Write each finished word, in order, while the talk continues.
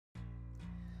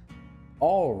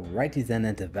Alrighty then,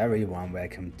 and a very warm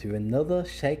welcome to another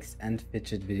Shakes and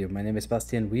Fidget video. My name is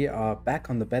Bastian. We are back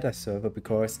on the beta server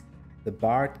because the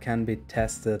BARD can be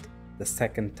tested the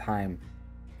second time.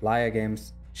 Flyer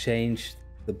Games changed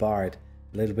the BARD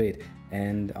a little bit,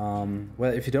 and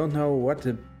well, if you don't know what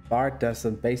the BARD does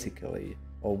basically,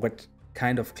 or what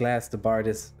kind of class the BARD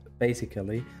is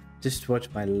basically, just watch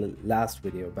my last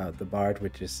video about the BARD,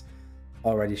 which is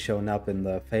already shown up in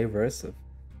the favorites,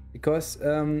 because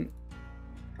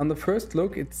on the first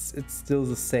look it's still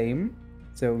the same.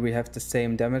 So we have the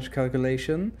same damage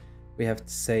calculation, we have the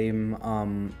same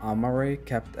armory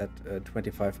capped at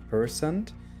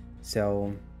 25%,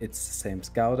 so it's the same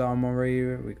scout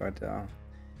armory, we got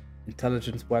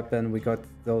intelligence weapon, we got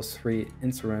those three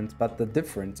instruments, but the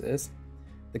difference is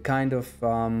the kind of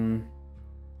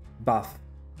buff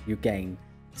you gain.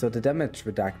 So the damage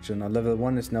reduction on level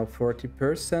 1 is now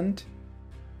 40%,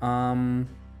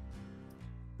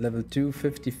 level 2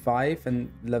 55,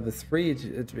 and level 3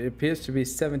 it appears to be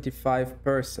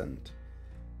 75%.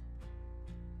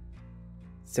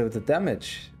 So the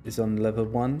damage is on level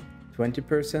 1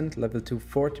 20%, level 2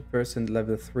 40%,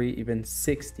 level 3 even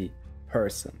 60%.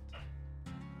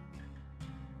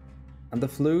 And the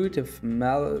flute of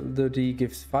melody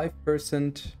gives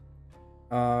 5%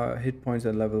 hit points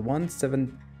on level 1,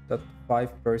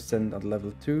 7.5% on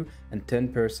level 2, and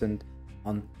 10%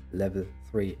 on level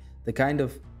 3. The kind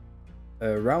of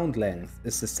round length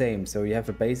is the same, so you have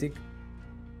a basic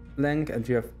length and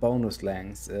you have bonus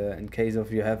lengths in case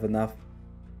of you have enough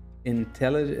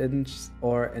intelligence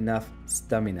or enough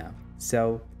stamina.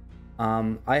 So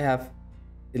I have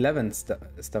 11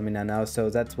 stamina now,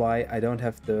 so that's why I don't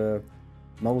have the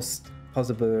most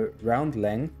possible round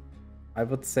length, I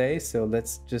would say. So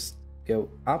let's just go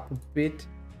up a bit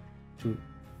to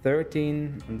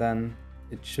 13, and then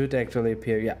it should actually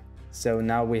appear. Yeah, so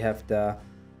now we have the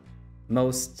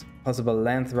most possible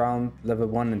length round, level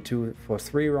 1 and 2 for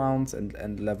 3 rounds,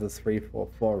 and level 3 for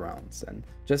 4 rounds. And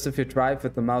just if you drive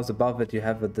with the mouse above it, you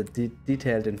have the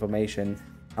detailed information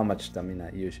how much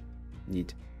stamina you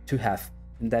need to have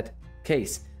in that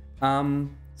case.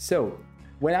 So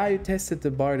when I tested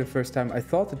the bar the first time, I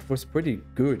thought it was pretty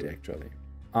good actually.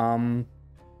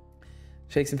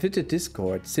 Shakes and Fidget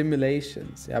Discord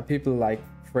simulations, yeah, people like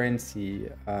Frenzy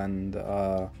and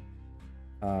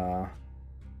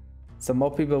some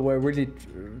more people were really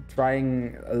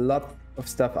trying a lot of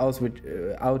stuff out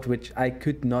which I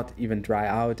could not even try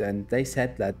out, and they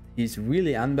said that he's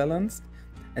really unbalanced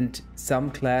and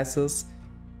some classes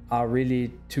are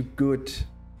really too good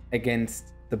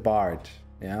against the BARD.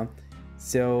 Yeah,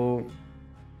 so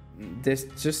there's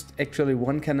just actually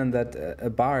one canon that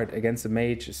a BARD against a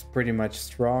mage is pretty much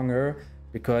stronger,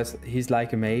 because he's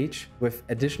like a mage with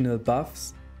additional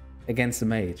buffs against a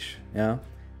mage. Yeah.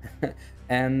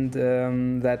 And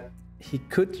that he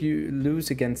could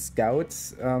lose against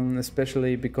scouts,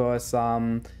 especially because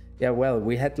yeah, well,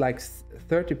 we had like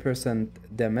 30%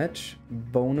 damage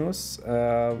bonus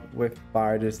with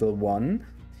Hunrizzle 1,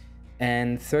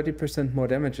 and 30% more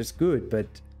damage is good,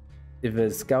 but if a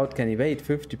scout can evade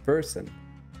 50%,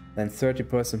 then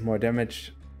 30% more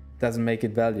damage doesn't make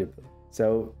it valuable.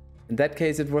 So in that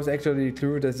case, it was actually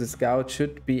true that the scout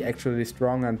should be actually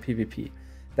strong on PvP.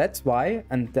 That's why,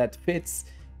 and that fits,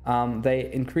 they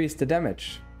increased the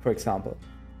damage, for example.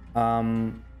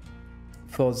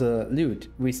 For the loot,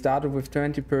 we started with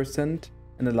 20%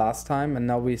 in the last time, and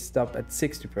now we stop at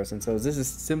 60%. So this is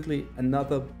simply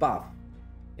another buff,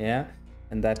 yeah,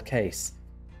 in that case.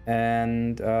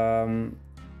 And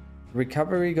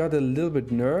recovery got a little bit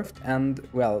nerfed, and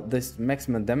well, this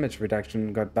maximum damage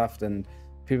reduction got buffed, and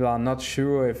people are not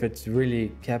sure if it's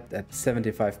really kept at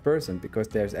 75%, because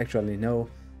there's actually no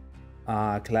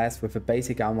class with a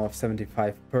basic armor of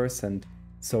 75%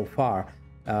 so far.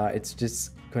 It's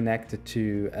just connected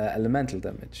to elemental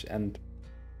damage, and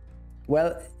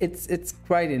well, it's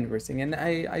quite interesting. And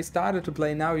I started to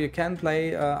play now. You can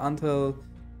play until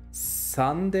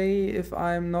Sunday if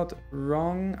I'm not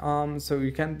wrong, so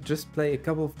you can just play a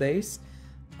couple of days.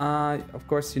 Of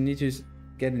course you need to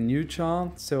get a new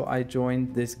chart, so I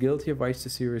joined this guild here, Vice to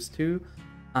Series 2,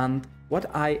 and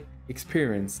what I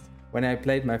experienced when I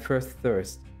played my first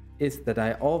Thirst is that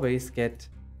I always get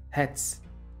heads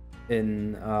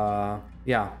in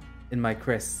yeah, in my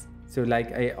quests. So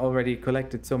like I already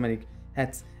collected so many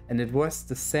heads, and it was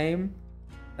the same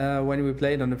when we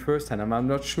played on the first time. I'm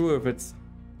not sure if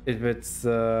it's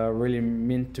really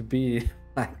meant to be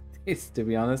like this, to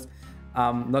be honest.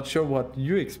 Not sure what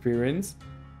you experienced.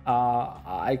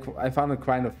 I found it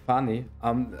kind of funny.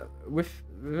 With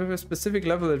a specific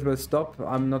level it will stop.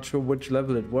 I'm not sure which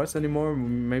level it was anymore.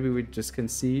 Maybe we just can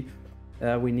see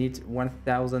We need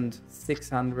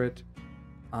 1,600.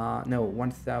 No,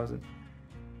 1,000.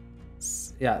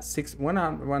 Yeah,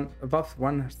 100, above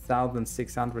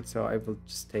 1,600. So I will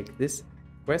just take this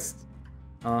quest.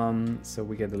 So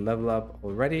we get a level up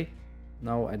already.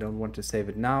 No, I don't want to save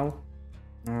it now.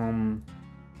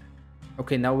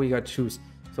 Okay, now we got shoes.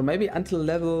 So maybe until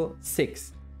level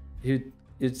 6, you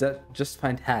just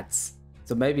find hats.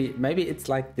 So maybe it's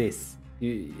like this.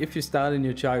 If you start a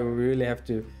new char, you really have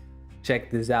to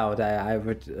check this out. I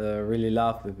would really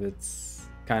love if it's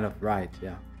kind of right.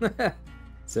 Yeah.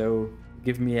 So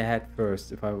give me a hat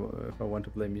first if I want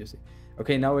to play music.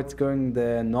 Okay, now it's going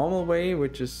the normal way,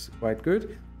 which is quite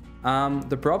good.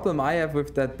 The problem I have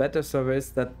with that beta server is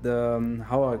that the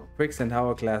Hour quicks and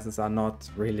Hour classes are not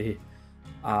really,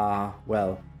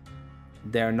 well,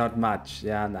 they're not much.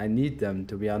 Yeah, and I need them,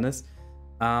 to be honest.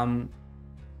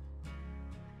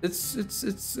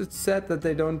 It's sad that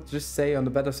they don't just say on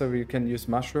the beta server you can use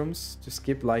mushrooms to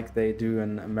skip like they do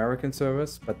in American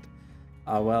servers, but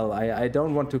well, I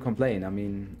don't want to complain. I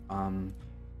mean,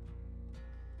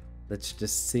 let's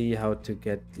just see how to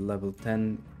get level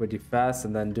 10 pretty fast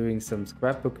and then doing some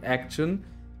scrapbook action.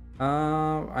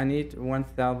 I need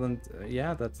 1,000.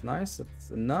 Yeah, that's nice. That's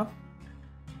enough.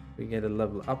 We get a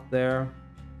level up there.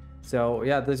 So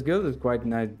yeah, this guild is quite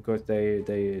nice because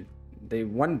they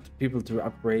want people to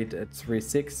upgrade at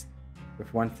 3.6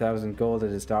 with 1,000 gold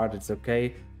at the start. It's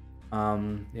okay.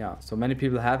 Yeah, so many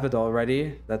people have it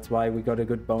already. That's why we got a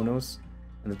good bonus,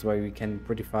 and that's why we can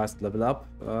pretty fast level up.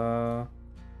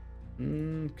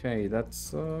 Okay,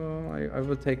 that's I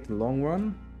will take the long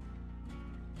run.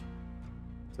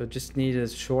 So just need a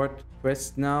short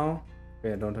quest now.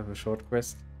 Okay, I don't have a short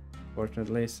quest,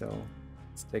 fortunately, so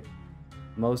let's take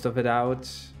most of it out.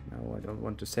 No, I don't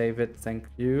want to save it. Thank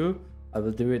you. I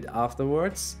will do it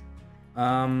afterwards.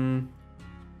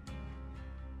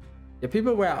 Yeah,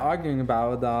 people were arguing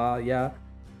about yeah,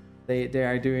 they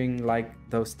are doing like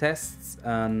those tests,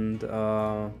 and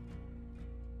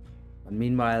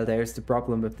meanwhile there's the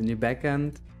problem with the new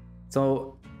backend.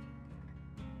 So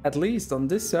at least on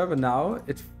this server now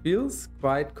it feels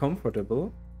quite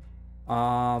comfortable.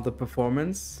 The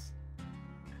performance,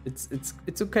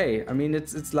 it's okay. I mean,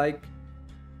 it's like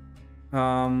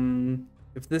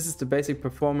if this is the basic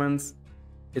performance,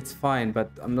 it's fine,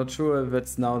 but I'm not sure if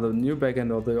it's now the new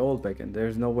backend or the old backend.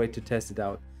 There's no way to test it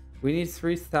out. We need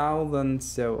 3,000,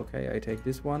 so okay, I take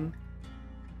this one.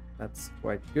 That's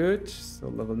quite good. So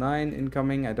level 9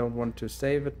 incoming. I don't want to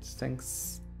save it,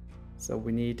 thanks. So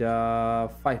we need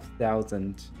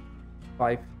 5,000.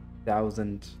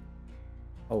 5,000.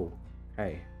 Oh,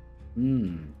 okay.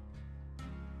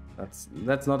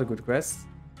 That's not a good quest.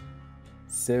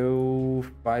 So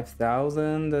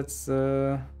 5,000, that's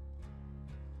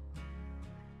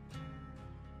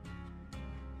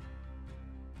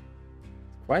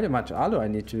quite a much alu I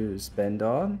need to spend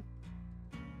on.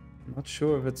 I'm not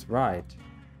sure if it's right.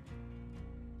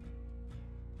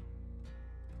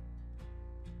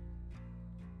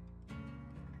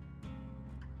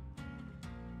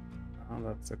 Oh,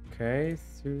 that's okay.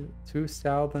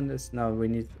 2,000 is now, we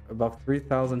need above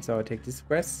 3,000, so I take this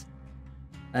quest.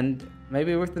 And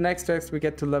maybe with the next quest we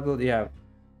get to level, yeah,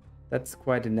 that's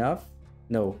quite enough.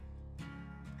 No.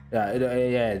 Yeah,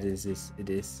 it is.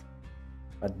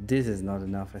 But this is not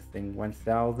enough, I think.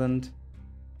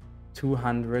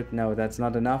 1,200. No, that's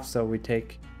not enough. So we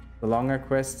take the longer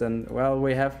quest, and well,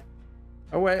 we have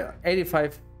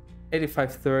 85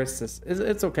 thirsts.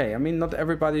 It's okay. I mean, not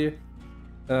everybody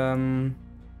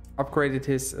upgraded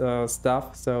his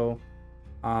stuff, so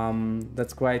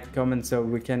that's quite common. So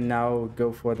we can now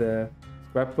go for the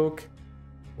scrapbook.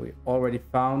 We already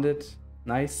found it.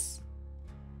 Nice.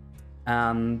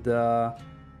 And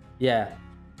yeah.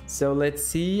 So let's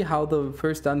see how the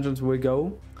first dungeons will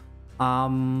go.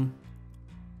 Of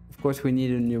course, we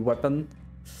need a new weapon.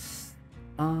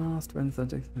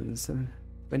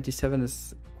 27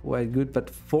 is quite good, but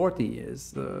 40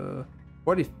 is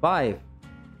 45.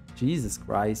 Jesus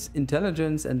Christ!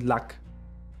 Intelligence and luck.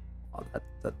 Oh,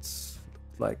 that's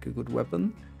like a good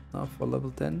weapon for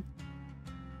level 10.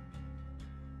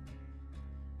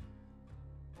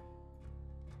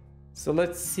 So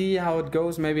let's see how it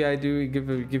goes. Maybe I do give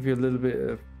you a little bit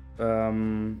of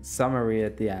summary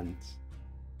at the end.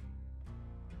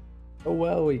 Oh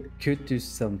well, we could do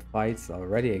some fights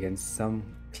already against some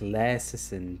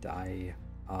classes, and I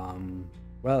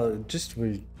well, just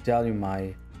will tell you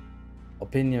my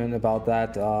opinion about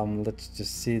that. Let's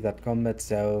just see that combat.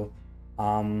 So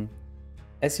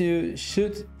as you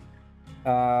should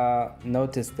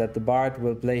notice that the Bard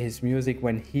will play his music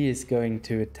when he is going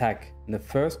to attack in the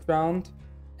first round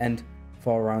and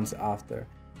 4 rounds after.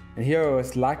 And here I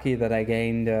was lucky that I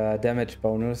gained a damage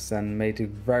bonus and made a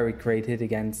very great hit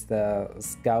against the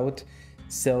scout.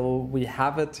 So we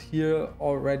have it here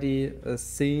already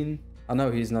seen. Oh no,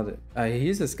 he's not.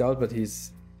 He's a scout, but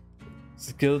he's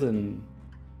skilled in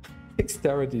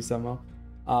dexterity somehow.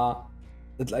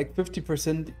 It's like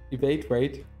 50% evade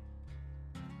rate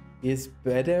is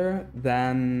better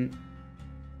than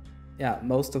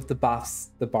most of the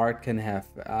buffs the bard can have.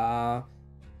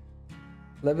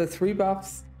 Level 3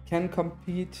 buffs can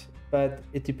compete, but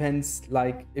it depends.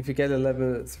 Like if you get a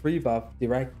level 3 buff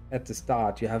direct at the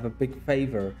start, you have a big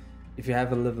favor. If you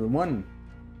have a level 1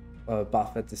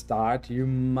 buff at the start, you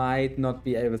might not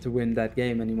be able to win that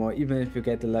game anymore, even if you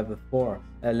get a level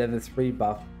 3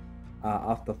 buff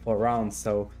after 4 rounds.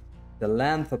 So the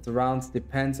length of the rounds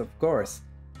depends, of course,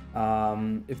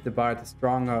 if the bard is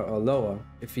stronger or lower.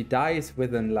 If he dies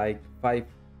within like 5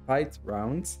 fight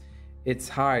rounds, it's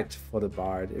hard for the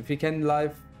bard. If he can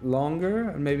live longer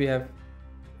and maybe have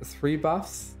 3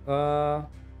 buffs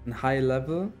in high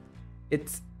level,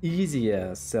 it's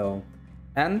easier. So,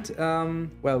 and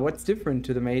well, what's different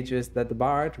to the mage is that the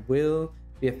bard will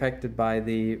be affected by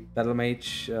the battle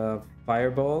mage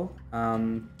fireball.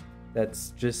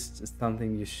 That's just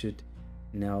something you should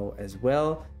know as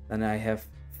well. And I have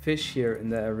fish here in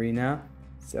the arena,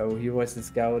 so he was the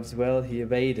scout as well. He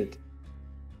evaded,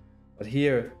 but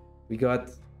here we got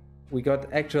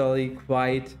actually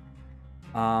quite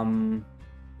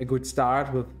a good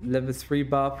start with level 3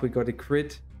 buff. We got a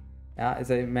crit.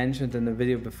 As I mentioned in the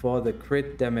video before, the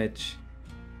crit damage,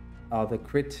 the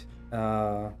crit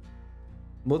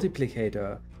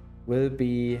multiplicator will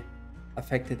be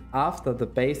affected after the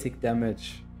basic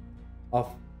damage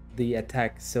of the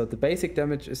attack. So the basic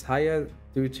damage is higher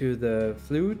due to the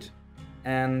flute,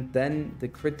 and then the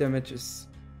crit damage is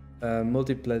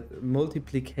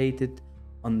multiplicated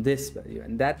on this value,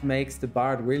 and that makes the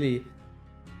bard really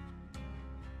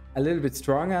a little bit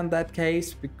stronger in that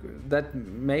case. Because that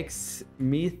makes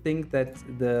me think that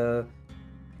the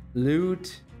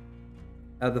lute,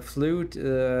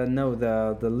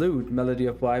 the lute, Melody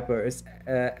of Viper, is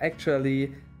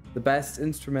actually the best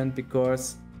instrument,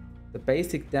 because the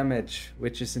basic damage,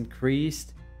 which is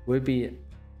increased, will be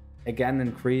again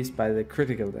increased by the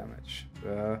critical damage.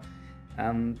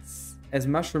 And as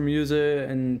mushroom user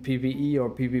in PvE or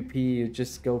PvP, you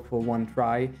just go for one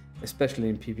try, especially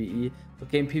in PvE.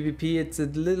 Okay, in PvP it's a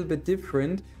little bit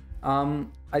different.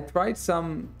 I tried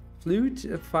some flute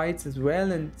fights as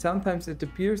well, and sometimes it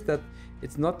appears that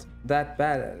it's not that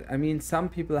bad. I mean, some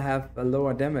people have a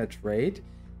lower damage rate,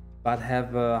 but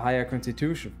have a higher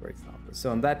constitution, for example.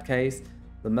 So in that case,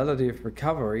 the Melody of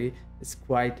Recovery is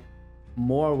quite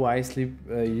more wisely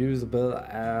usable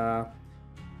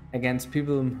against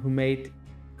people who made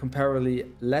comparably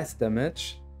less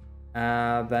damage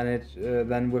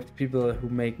than with people who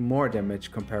make more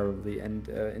damage comparably. And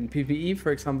in PvE,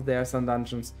 for example, there are some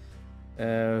dungeons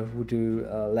who do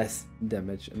less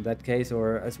damage in that case,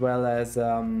 or as well as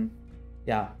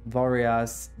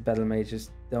warriors, battle mages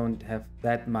don't have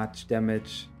that much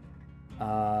damage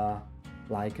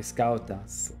like a scout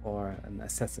does, or an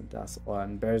assassin does, or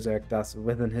an berserker does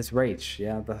within his rage.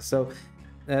 So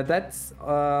that's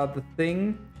the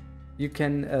thing you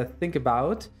can think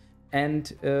about.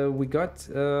 And we got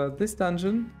this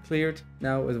dungeon cleared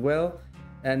now as well.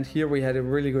 And here we had a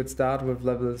really good start with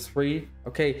level 3.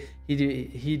 Okay,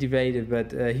 he evaded, but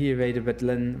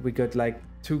then we got like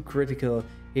 2 critical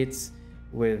hits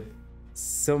with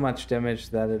so much damage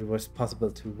that it was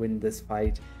possible to win this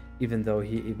fight, even though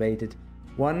he evaded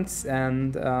once.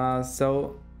 And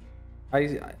so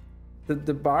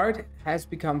the bard has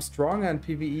become stronger in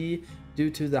PvE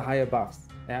due to the higher buffs.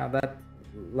 That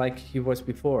like he was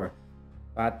before.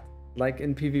 But like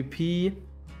in PvP,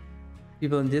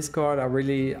 people in Discord are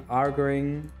really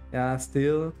arguing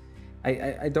still.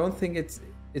 I don't think it's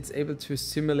able to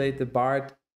simulate the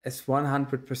bard as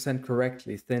 100%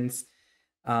 correctly, since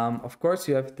of course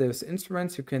you have those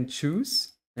instruments you can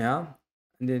choose, and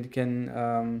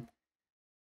then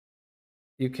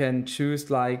you can choose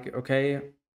like, okay,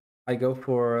 I go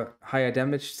for higher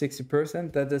damage,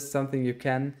 60%. That is something you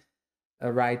can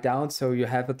write down, so you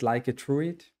have it like a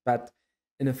druid. But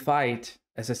in a fight,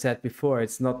 as I said before,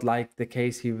 it's not like the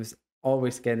case he was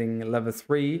always getting level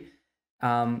 3.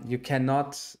 You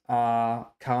cannot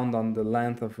count on the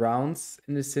length of rounds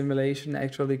in the simulation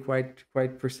actually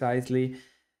quite precisely.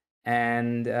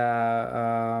 And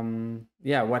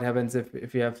what happens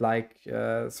if you have like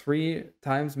 3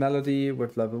 times Melody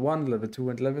with level 1, level 2,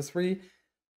 and level 3?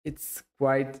 It's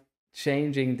quite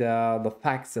changing the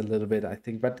facts a little bit, I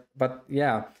think. But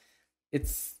yeah,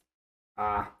 it's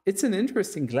It's an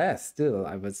interesting class still,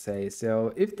 I would say.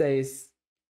 So if they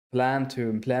plan to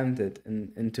implement it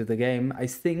into the game, I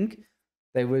think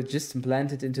they will just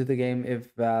implant it into the game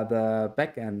if the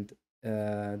backend,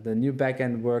 the new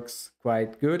backend works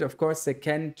quite good. Of course, they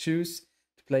can choose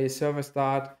to play a server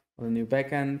start on a new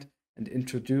backend and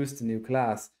introduce the new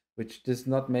class, which does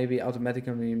not maybe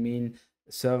automatically mean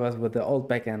servers with the old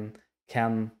backend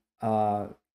can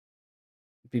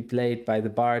be played by the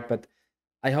BARD, but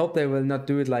I hope they will not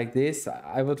do it like this.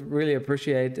 I would really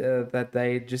appreciate that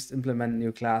they just implement a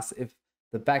new class if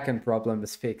the backend problem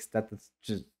is fixed. That is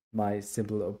just my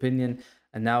simple opinion.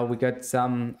 And now we got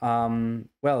some,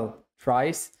 well,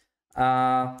 tries.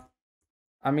 I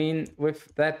mean,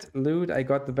 with that loot, I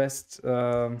got the best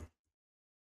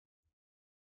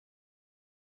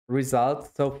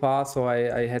result so far. So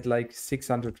I had like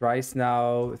 600 tries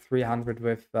now, 300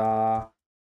 with, oh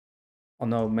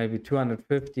no, maybe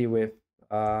 250 with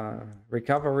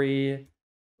recovery,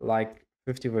 like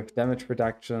 50 with damage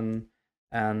reduction,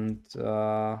 and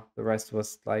the rest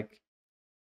was like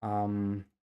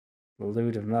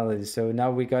loot of melody. So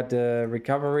now we got the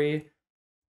recovery,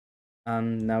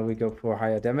 and now we go for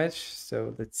higher damage.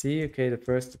 So let's see. Okay, the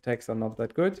first attacks are not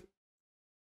that good,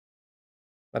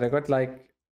 but I got like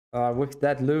with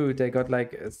that loot, I got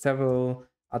like several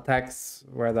attacks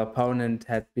where the opponent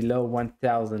had below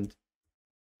 1000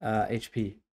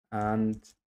 HP, and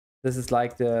this is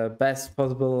like the best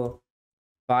possible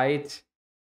fight.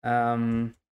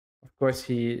 Of course,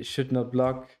 he should not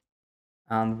block,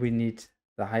 and we need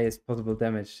the highest possible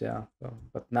damage. Yeah. So,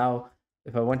 but now,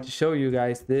 if I want to show you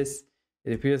guys this,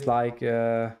 it appears like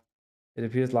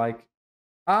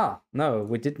no,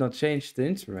 we did not change the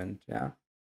instrument. Yeah.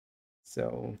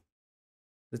 So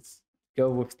let's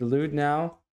go with the loot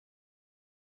now.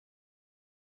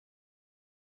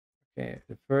 Okay,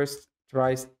 the first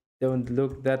tries don't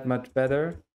look that much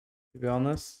better, to be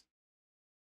honest.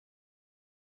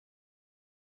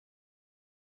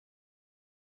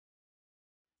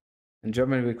 In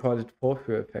German, we call it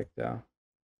Vorführ effect. Yeah.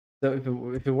 So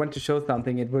if you want to show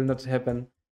something, it will not happen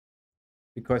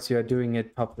because you are doing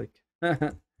it public.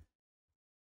 Okay,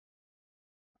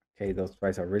 those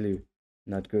tries are really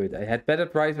not good. I had better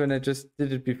tries when I just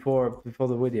did it before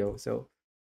the video. So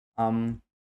and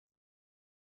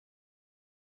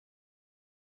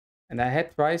I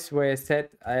had tries where I said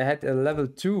I had a level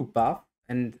 2 buff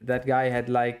and that guy had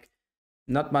like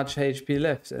not much HP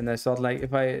left, and I thought like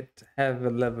if I have a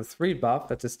level 3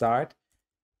 buff at the start,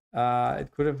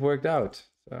 it could have worked out.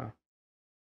 So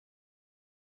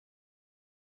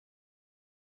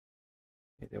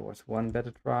okay, there was one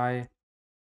better try.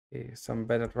 Okay, some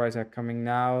better tries are coming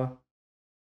now.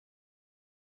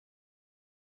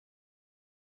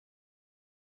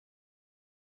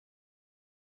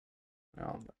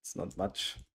 Oh, that's not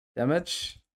much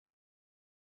damage.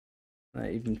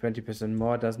 Even 20%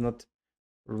 more does not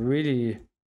really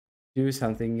do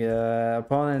something.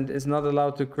 Opponent is not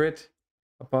allowed to crit.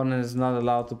 Opponent is not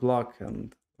allowed to block,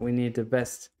 and we need the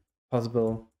best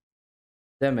possible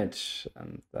damage,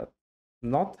 and that's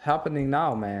not happening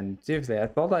now, man. Seriously, I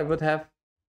thought I would have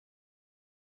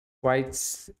quite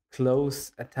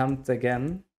close attempts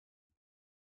again.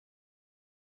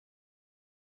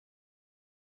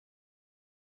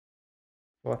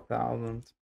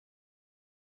 $4,000,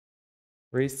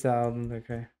 3,000.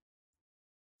 Okay,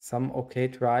 some okay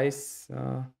tries.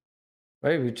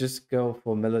 Maybe we just go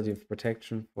for Melody of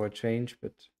Protection for a change,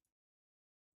 but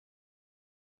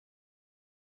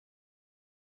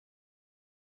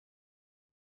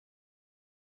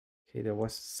okay, there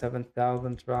was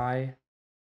 7,000 try.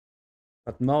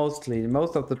 But most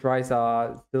of the tries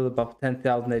are still above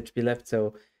 10,000 HP left,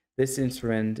 so this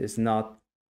instrument is not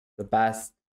the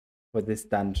best for this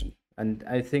dungeon. And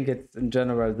I think it's in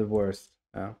general the worst.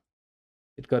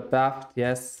 It got buffed,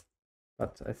 yes,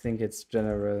 but I think it's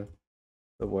general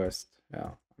the worst.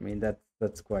 Yeah, I mean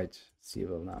that's quite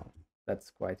seeable now. That's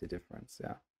quite a difference.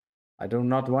 Yeah, I do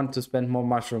not want to spend more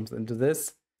mushrooms into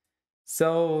this.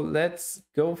 So let's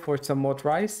go for some more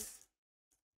tries.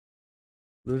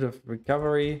 Loot of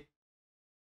recovery.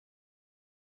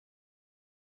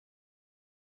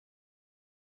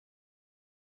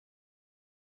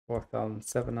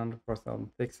 $4,700,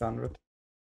 $4,600.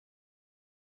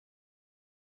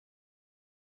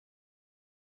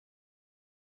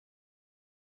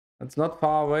 It's not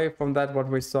far away from that what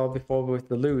we saw before with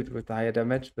the loot, with the higher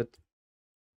damage, but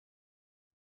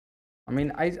I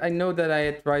mean, I know that I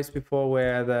had tries before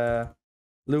where the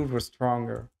loot was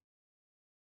stronger.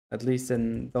 At least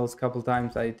in those couple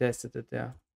times I tested it,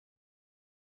 yeah.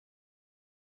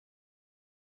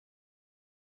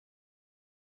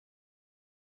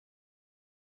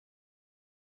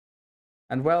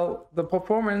 And well, the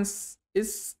performance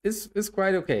is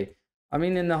quite okay. I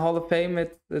mean, in the Hall of Fame,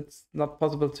 it's not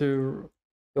possible to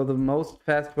go the most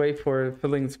fast way for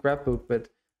filling scrapbook, but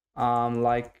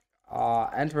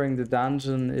entering the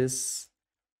dungeon is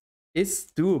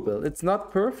doable. It's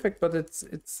not perfect, but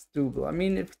it's doable. I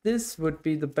mean, if this would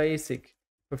be the basic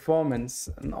performance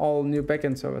on all new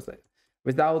backend servers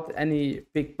without any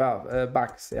big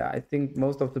bugs, yeah, I think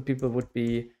most of the people would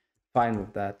be fine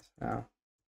with that. Yeah.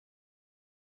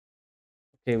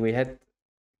 Okay, we had a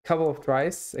couple of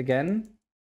tries again.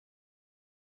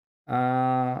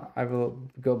 I will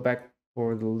go back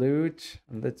for the loot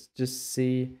and let's just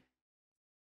see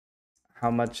how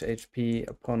much HP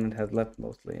opponent had left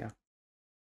mostly. Yeah.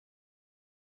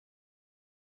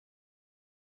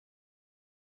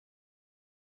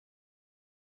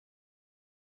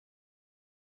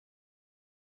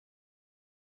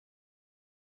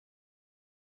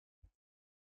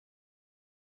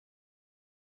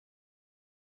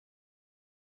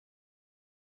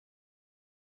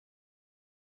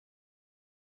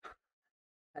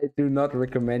 I do not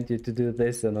recommend you to do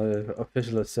this on an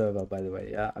official server, by the way.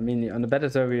 Yeah, I mean, on a better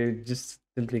server, you just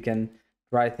simply can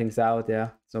try things out. Yeah,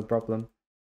 it's no problem.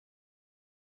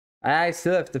 I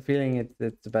still have the feeling it's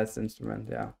the best instrument.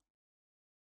 Yeah,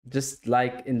 just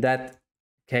like in that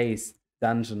case,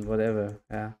 dungeon, whatever.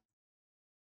 Yeah,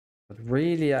 but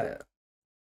really,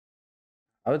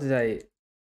 how did I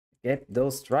get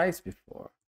those tries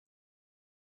before?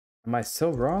 Am I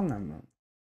so wrong?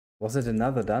 Was it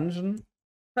another dungeon?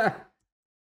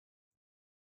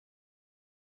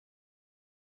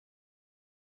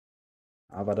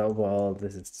 But overall,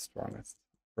 this is the strongest.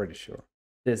 Pretty sure.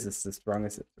 This is the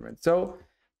strongest instrument. So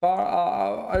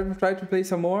far, I will try to play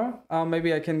some more.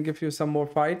 Maybe I can give you some more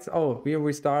fights. Oh, here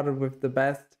we started with the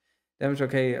best damage.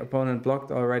 Okay, opponent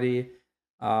blocked already.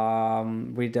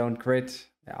 We don't crit.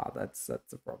 Yeah, that's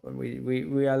the problem.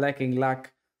 We are lacking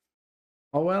luck.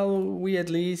 Oh well, we at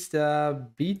least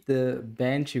beat the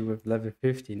Banshee with level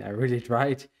 15. I really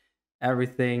tried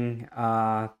everything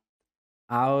out,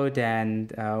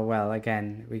 and well,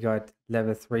 again, we got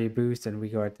level 3 boost and we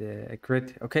got a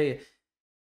crit. Okay,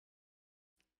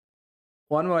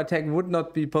 one more attack would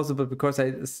not be possible because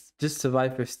I just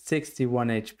survived with 61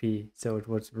 HP, so it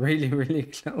was really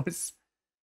close.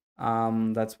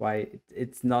 That's why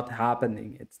it's not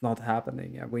happening. It's not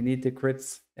happening. Yeah, we need the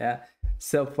crits. Yeah,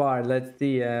 so far. Let's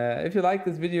see. If you like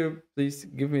this video, please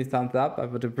give me a thumbs up. I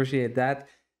would appreciate that.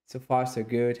 So far, so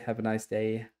good. Have a nice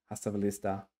day. Hasta la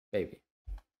vista, baby.